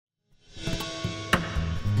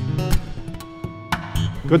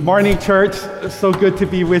Good morning, church. It's so good to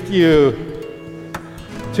be with you.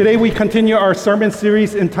 Today we continue our sermon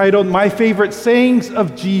series entitled My Favorite Sayings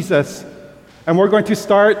of Jesus. And we're going to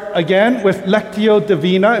start again with Lectio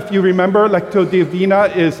Divina. If you remember, Lectio Divina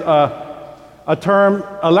is a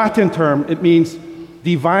Latin term. It means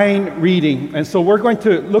divine reading. And so we're going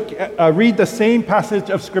to read the same passage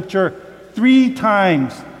of Scripture 3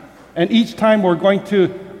 times. And each time we're going to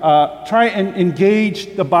try and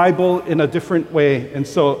engage the Bible in a different way. And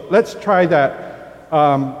so let's try that.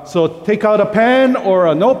 So take out a pen or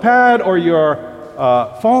a notepad or your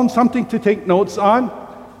phone, something to take notes on.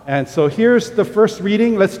 And so here's the first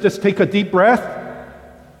reading. Let's just take a deep breath.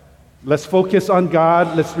 Let's focus on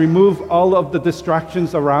God. Let's remove all of the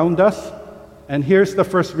distractions around us. And here's the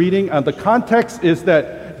first reading. The context is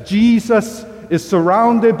that Jesus is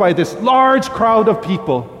surrounded by this large crowd of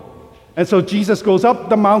people. And so Jesus goes up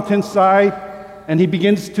the mountainside and he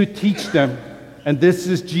begins to teach them. And this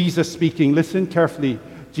is Jesus speaking. Listen carefully.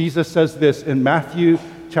 Jesus says this in Matthew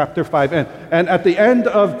chapter 5. And at the end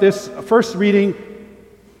of this first reading,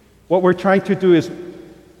 what we're trying to do is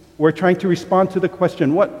we're trying to respond to the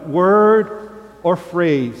question, what word or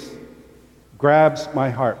phrase grabs my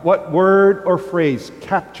heart? What word or phrase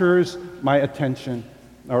captures my attention?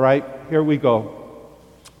 All right, here we go.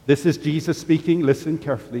 This is Jesus speaking. Listen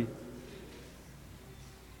carefully.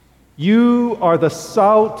 You are the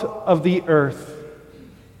salt of the earth.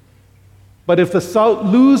 But if the salt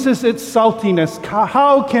loses its saltiness,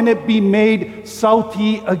 how can it be made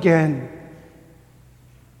salty again?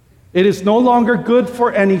 It is no longer good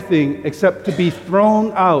for anything except to be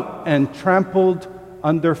thrown out and trampled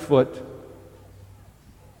underfoot.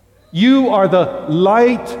 You are the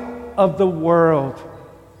light of the world.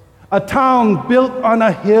 A town built on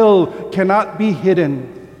a hill cannot be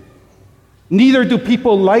hidden. Neither do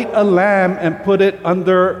people light a lamp and put it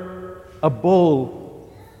under a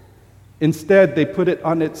bowl. Instead, they put it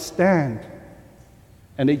on its stand,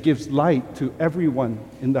 and it gives light to everyone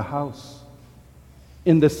in the house.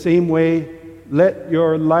 In the same way, let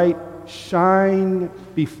your light shine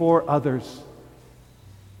before others,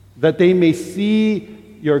 that they may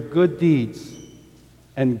see your good deeds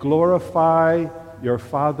and glorify your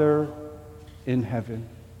Father in heaven.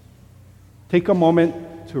 Take a moment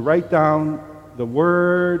to write down the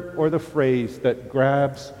word or the phrase that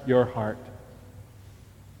grabs your heart.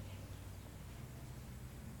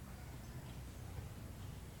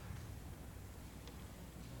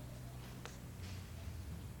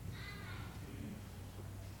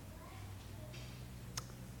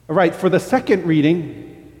 All right, for the second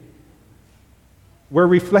reading, we're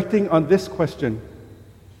reflecting on this question.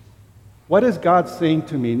 What is God saying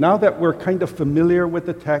to me? Now that we're kind of familiar with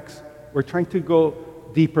the text, we're trying to go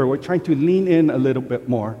deeper. We're trying to lean in a little bit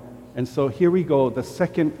more. And so here we go, the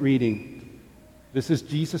second reading. This is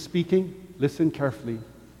Jesus speaking. Listen carefully.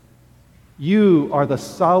 You are the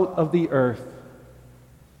salt of the earth.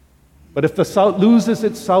 But if the salt loses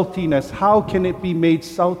its saltiness, how can it be made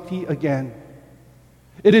salty again?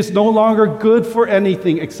 It is no longer good for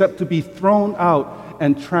anything except to be thrown out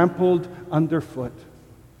and trampled underfoot.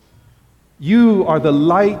 You are the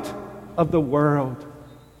light of the world.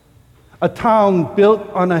 A town built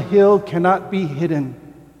on a hill cannot be hidden.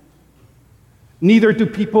 Neither do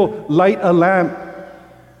people light a lamp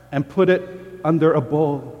and put it under a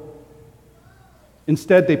bowl.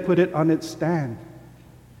 Instead, they put it on its stand,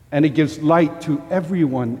 and it gives light to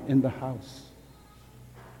everyone in the house.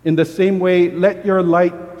 In the same way, let your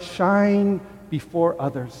light shine before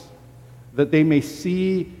others, that they may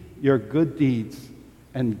see your good deeds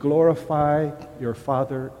and glorify your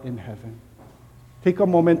Father in heaven. Take a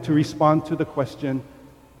moment to respond to the question,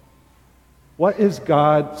 what is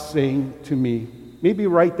God saying to me? Maybe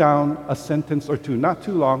write down a sentence or two, not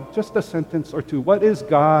too long, just a sentence or two. What is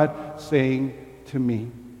God saying to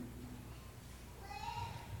me?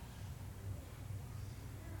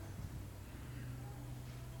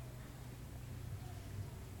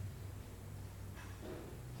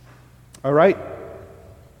 All right,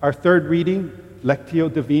 our third reading,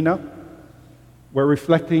 Lectio Divina. We're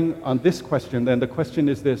reflecting on this question, and the question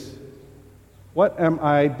is this: what am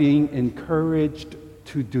I being encouraged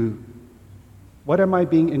to do? What am I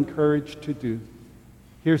being encouraged to do?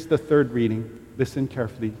 Here's the third reading. Listen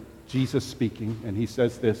carefully. Jesus speaking, and he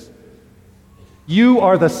says this: You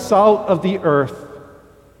are the salt of the earth.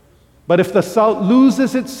 But if the salt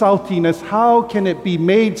loses its saltiness, how can it be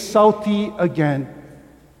made salty again?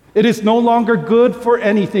 It is no longer good for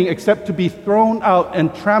anything except to be thrown out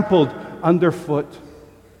and trampled underfoot.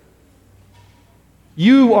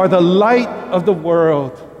 You are the light of the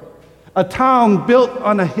world. A town built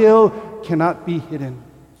on a hill cannot be hidden.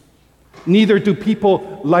 Neither do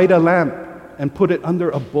people light a lamp and put it under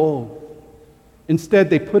a bowl. Instead,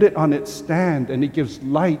 they put it on its stand, and it gives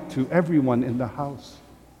light to everyone in the house.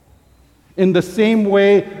 In the same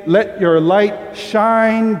way, let your light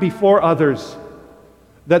shine before others,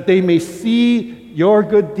 that they may see your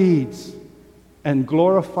good deeds and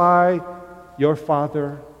glorify your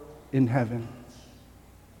Father in heaven.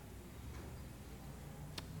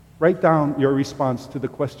 Write down your response to the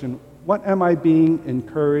question, what am I being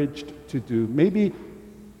encouraged to do? Maybe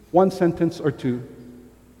one sentence or two.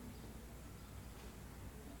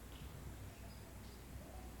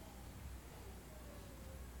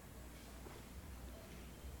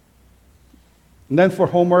 And then for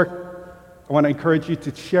homework, I want to encourage you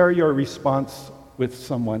to share your response with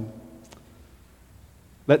someone.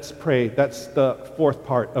 Let's pray. That's the fourth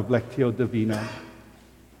part of Lectio Divina.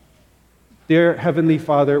 Dear Heavenly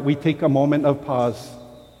Father, we take a moment of pause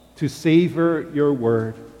to savor your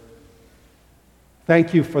word.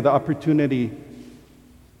 Thank you for the opportunity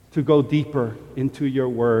to go deeper into your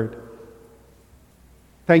word.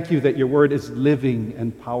 Thank you that your word is living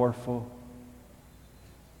and powerful.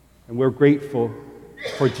 And we're grateful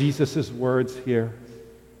for Jesus' words here.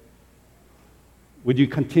 Would you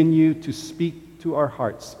continue to speak to our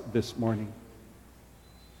hearts this morning?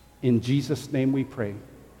 In Jesus' name we pray.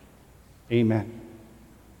 Amen.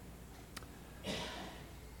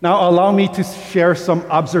 Now allow me to share some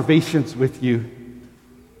observations with you.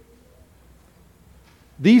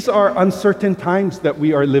 These are uncertain times that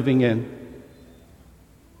we are living in.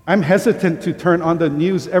 I'm hesitant to turn on the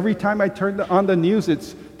news. Every time I turn on the news,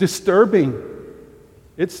 it's disturbing.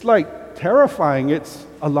 It's like terrifying. It's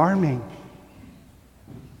alarming.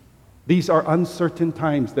 These are uncertain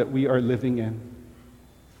times that we are living in.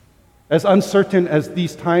 As uncertain as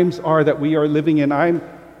these times are that we are living in,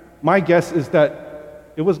 my guess is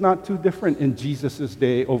that it was not too different in Jesus'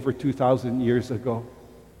 day over 2,000 years ago.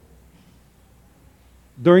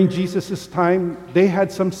 During Jesus' time, they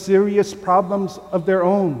had some serious problems of their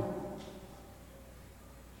own.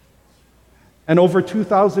 And over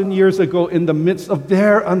 2,000 years ago, in the midst of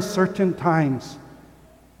their uncertain times,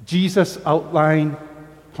 Jesus outlined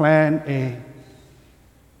Plan A.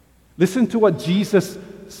 Listen to what Jesus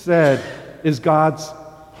said is God's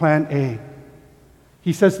Plan A.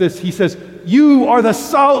 He says this, he says, "You are the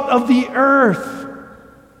salt of the earth.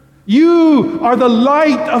 You are the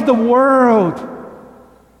light of the world."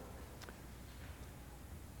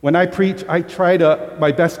 When I preach, I try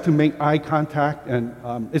my best to make eye contact, and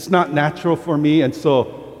it's not natural for me, and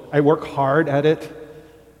so I work hard at it.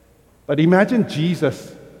 But imagine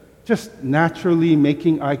Jesus just naturally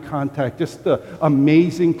making eye contact, just the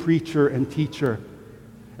amazing preacher and teacher.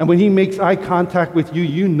 And when he makes eye contact with you,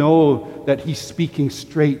 you know that he's speaking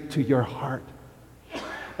straight to your heart.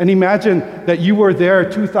 And imagine that you were there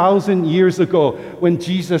 2,000 years ago when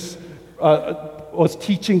Jesus was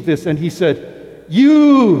teaching this, and he said,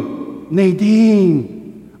 "You,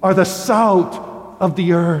 Nadine, are the salt of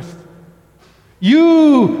the earth.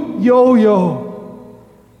 You, Yo-Yo,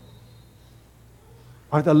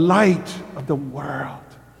 are the light of the world."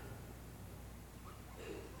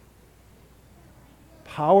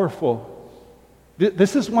 Powerful.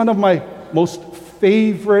 This is one of my most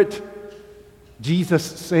favorite Jesus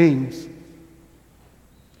sayings.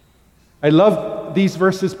 I love these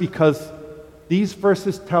verses because these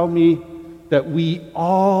verses tell me that we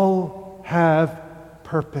all have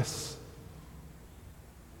purpose.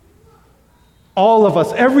 All of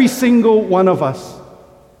us, every single one of us.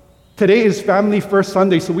 Today is Family First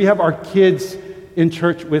Sunday, so we have our kids in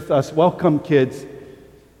church with us. Welcome, kids.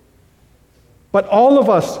 But all of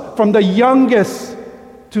us, from the youngest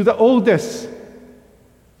to the oldest,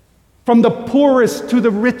 from the poorest to the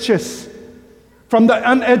richest, from the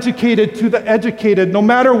uneducated to the educated, no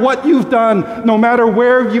matter what you've done, no matter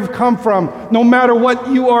where you've come from, no matter what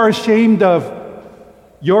you are ashamed of,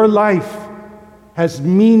 your life has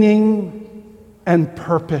meaning and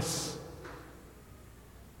purpose.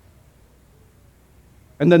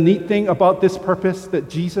 And the neat thing about this purpose that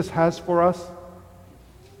Jesus has for us,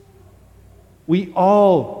 we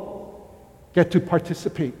all get to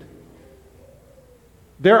participate.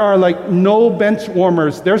 There are like no bench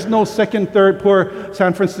warmers. There's no second, third, poor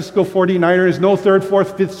San Francisco 49ers, no third,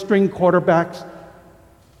 fourth, fifth string quarterbacks.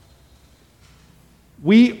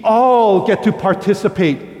 We all get to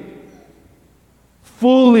participate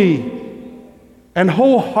fully and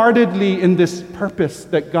wholeheartedly in this purpose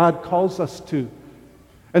that God calls us to.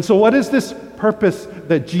 And so what is this purpose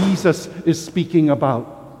that Jesus is speaking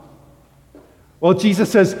about? Well, Jesus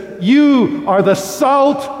says, "You are the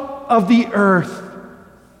salt of the earth."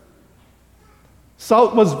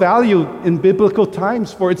 Salt was valued in biblical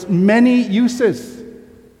times for its many uses.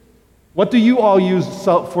 What do you all use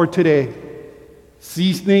salt for today?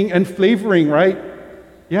 Seasoning and flavoring, right?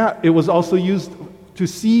 Yeah, it was also used to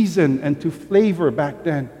season and to flavor back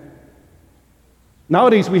then.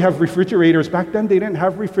 Nowadays we have refrigerators. Back then they didn't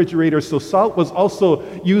have refrigerators, so salt was also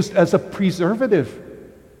used as a preservative.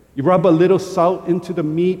 You rub a little salt into the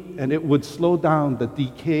meat and it would slow down the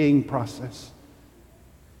decaying process.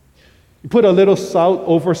 You put a little salt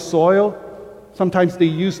over soil. Sometimes they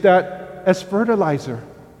use that as fertilizer.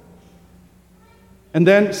 And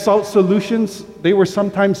then salt solutions, they were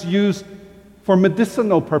sometimes used for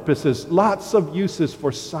medicinal purposes. Lots of uses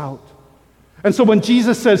for salt. And so when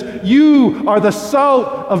Jesus says, you are the salt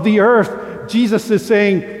of the earth, Jesus is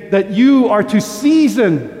saying that you are to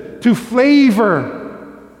season, to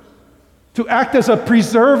flavor, to act as a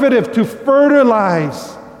preservative, to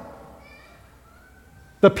fertilize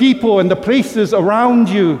the people and the places around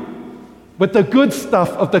you with the good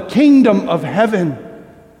stuff of the kingdom of heaven.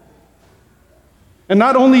 And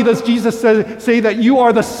not only does Jesus say that you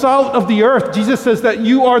are the salt of the earth, Jesus says that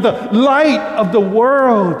you are the light of the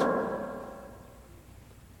world.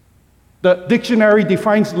 The dictionary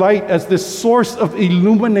defines light as this source of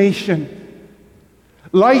illumination.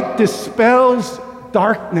 Light dispels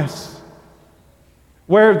darkness.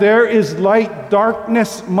 Where there is light,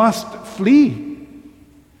 darkness must flee.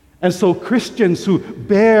 And so Christians who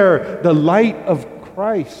bear the light of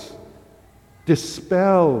Christ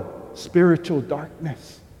dispel spiritual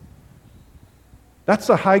darkness. That's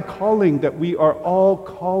a high calling that we are all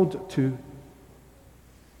called to.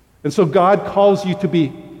 And so God calls you to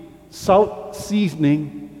be salt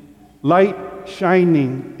seasoning, light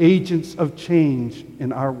shining agents of change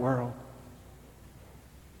in our world.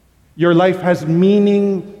 Your life has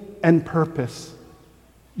meaning and purpose.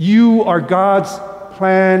 You are God's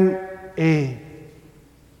plan A.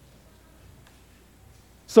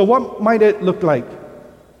 So what might it look like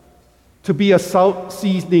to be a salt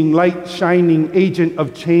seasoning, light shining agent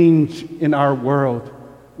of change in our world?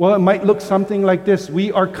 Well, it might look something like this.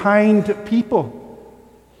 We are kind people.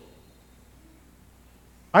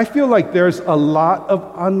 I feel like there's a lot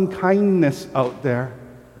of unkindness out there.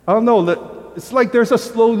 I don't know, it's like there's a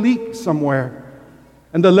slow leak somewhere.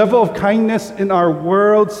 And the level of kindness in our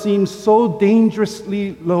world seems so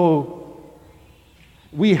dangerously low.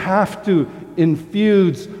 We have to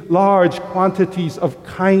infuse large quantities of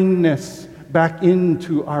kindness back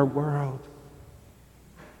into our world.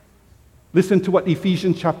 Listen to what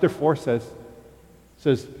Ephesians chapter 4 says. It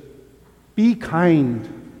says, be kind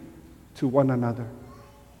to one another,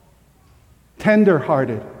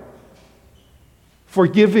 tender-hearted,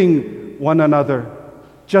 forgiving one another,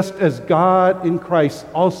 just as God in Christ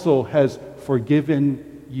also has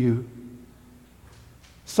forgiven you.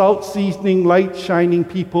 Salt seasoning, light shining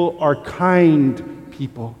people are kind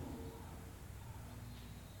people.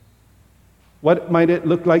 What might it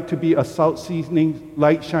look like to be a salt seasoning,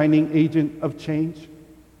 light shining agent of change?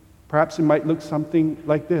 Perhaps it might look something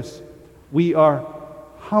like this. We are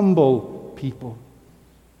humble people.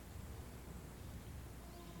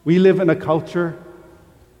 We live in a culture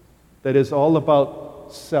that is all about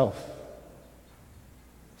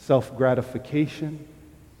self-gratification,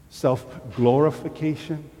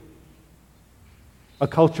 self-glorification, a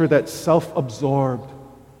culture that's self-absorbed,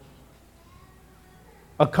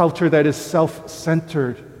 a culture that is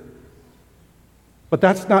self-centered. But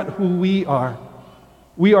that's not who we are.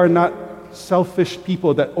 We are not selfish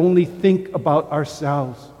people that only think about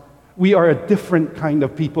ourselves. We are a different kind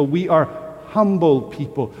of people. We are humble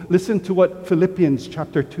people. Listen to what Philippians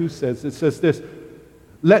chapter 2 says. It says this,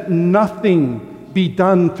 let nothing be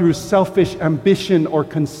done through selfish ambition or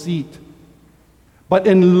conceit, but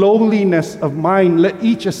in lowliness of mind, let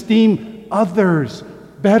each esteem others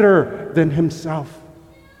better than himself.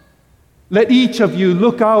 Let each of you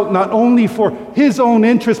look out not only for his own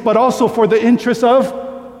interest, but also for the interest of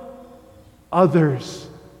others.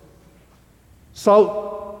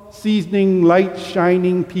 Salt seasoning, light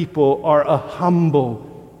shining people are a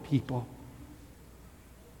humble people.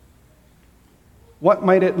 What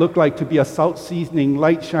might it look like to be a salt seasoning,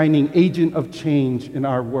 light shining agent of change in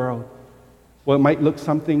our world? Well, it might look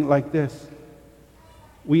something like this.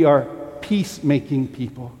 We are peacemaking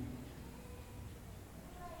people.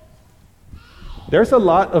 There's a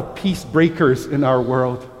lot of peace breakers in our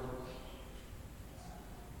world.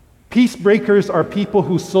 Peace breakers are people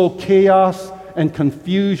who sow chaos and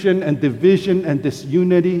confusion and division and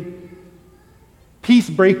disunity. Peace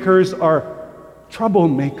breakers are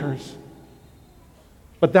troublemakers.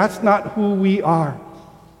 But that's not who we are.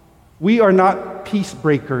 We are not peace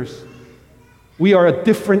breakers. We are a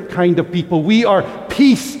different kind of people. We are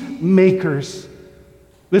peacemakers.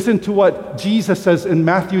 Listen to what Jesus says in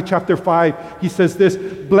Matthew chapter 5. He says this,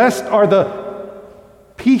 "Blessed are the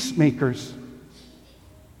peacemakers,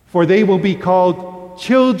 for they will be called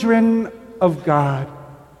children of God."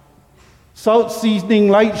 Salt seasoning,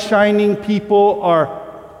 light shining people are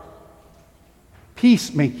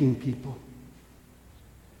peacemaking people.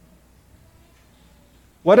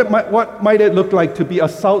 What might it look like to be a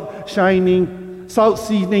salt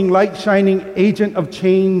seasoning, light shining agent of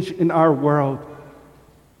change in our world?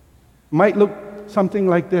 Might look something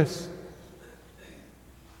like this.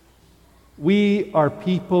 We are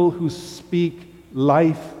people who speak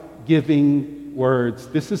life-giving words.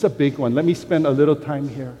 This is a big one. Let me spend a little time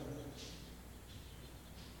here.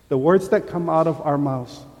 The words that come out of our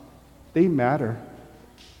mouths, they matter.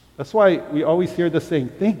 That's why we always hear the saying,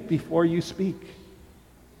 think before you speak.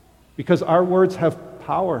 Because our words have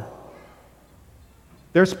power.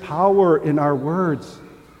 There's power in our words.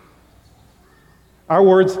 Our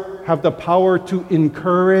words have the power to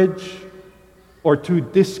encourage or to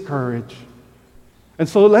discourage. And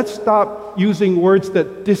so let's stop using words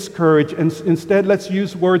that discourage, and instead let's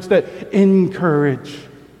use words that encourage.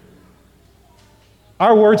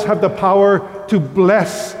 Our words have the power to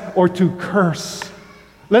bless or to curse.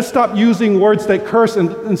 Let's stop using words that curse, and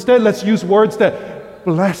instead let's use words that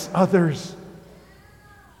bless others.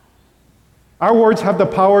 Our words have the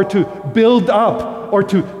power to build up or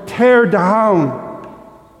to tear down.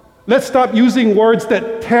 Let's stop using words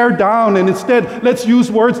that tear down, and instead let's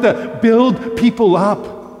use words that build people up.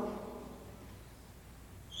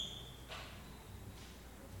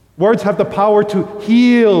 Words have the power to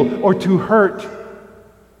heal or to hurt.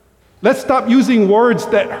 Let's stop using words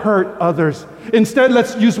that hurt others. Instead,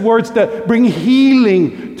 let's use words that bring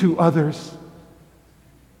healing to others.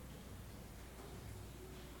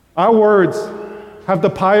 Our words have the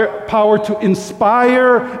power to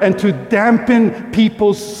inspire and to dampen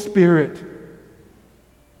people's spirit.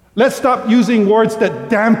 Let's stop using words that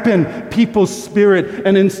dampen people's spirit,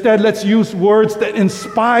 and instead let's use words that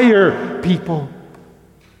inspire people.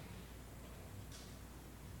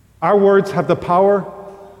 Our words have the power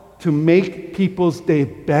to make people's day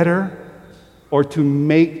better or to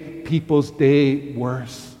make people's day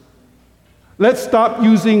worse. Let's stop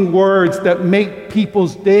using words that make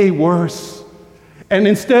people's day worse. And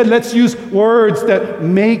instead, let's use words that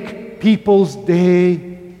make people's day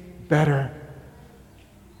better.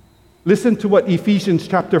 Listen to what Ephesians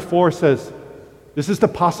chapter 4 says. This is the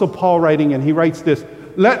Apostle Paul writing, and he writes this,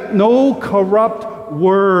 "Let no corrupt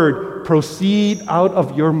word proceed out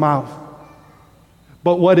of your mouth,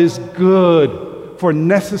 but what is good for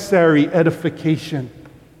necessary edification,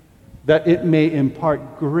 that it may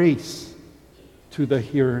impart grace to the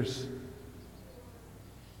hearers."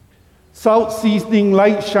 Salt seasoning,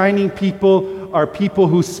 light shining people are people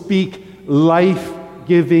who speak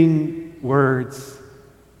life-giving words.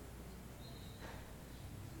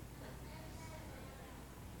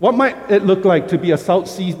 What might it look like to be a salt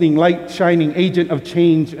seasoning, light shining agent of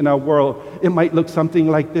change in our world? It might look something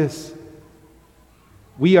like this.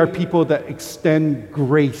 We are people that extend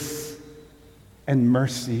grace and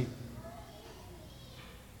mercy.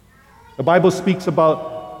 The Bible speaks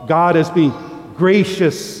about God as being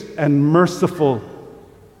gracious and merciful,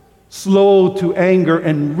 slow to anger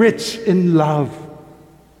and rich in love.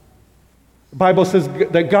 The Bible says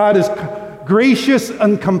that God is gracious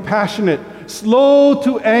and compassionate, slow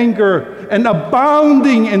to anger, and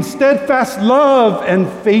abounding in steadfast love and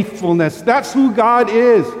faithfulness. That's who God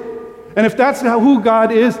is. And if that's who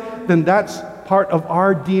God is, then that's part of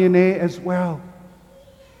our DNA as well.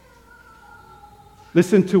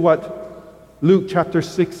 Listen to what Luke chapter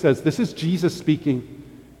 6 says. This is Jesus speaking.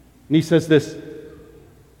 And he says this,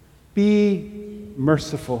 "Be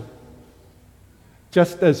merciful,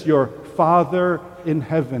 just as your Father in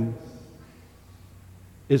heaven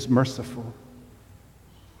is merciful."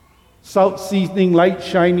 Salt seasoning, light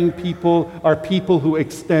shining people are people who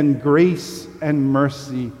extend grace and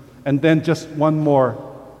mercy. And then just one more.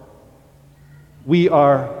 We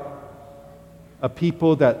are a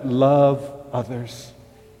people that love others.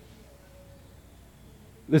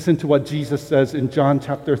 Listen to what Jesus says in John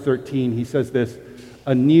chapter 13. He says this,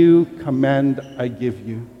 "A new command I give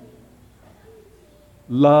you.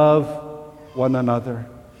 Love one another.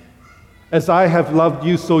 As I have loved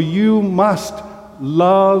you, so you must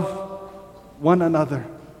love one another."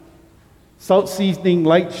 Salt seasoning,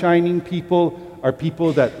 light shining people are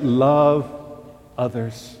people that love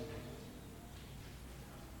others.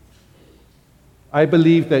 I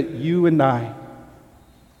believe that you and I,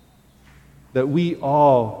 that we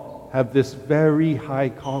all have this very high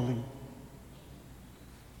calling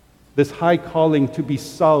this high calling to be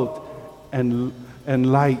salt and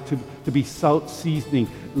light, to be salt seasoning,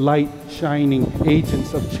 light shining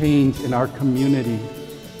agents of change in our community,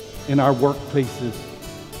 in our workplaces,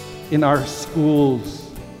 in our schools,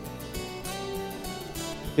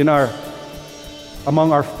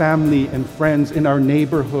 among our family and friends, in our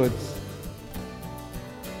neighborhoods.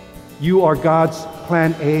 You are God's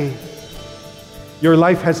plan A. Your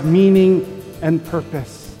life has meaning and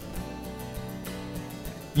purpose.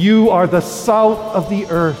 You are the salt of the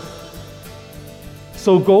earth.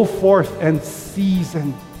 So go forth and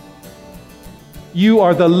season. You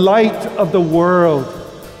are the light of the world.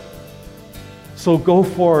 So go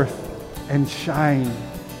forth and shine.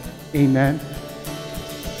 Amen.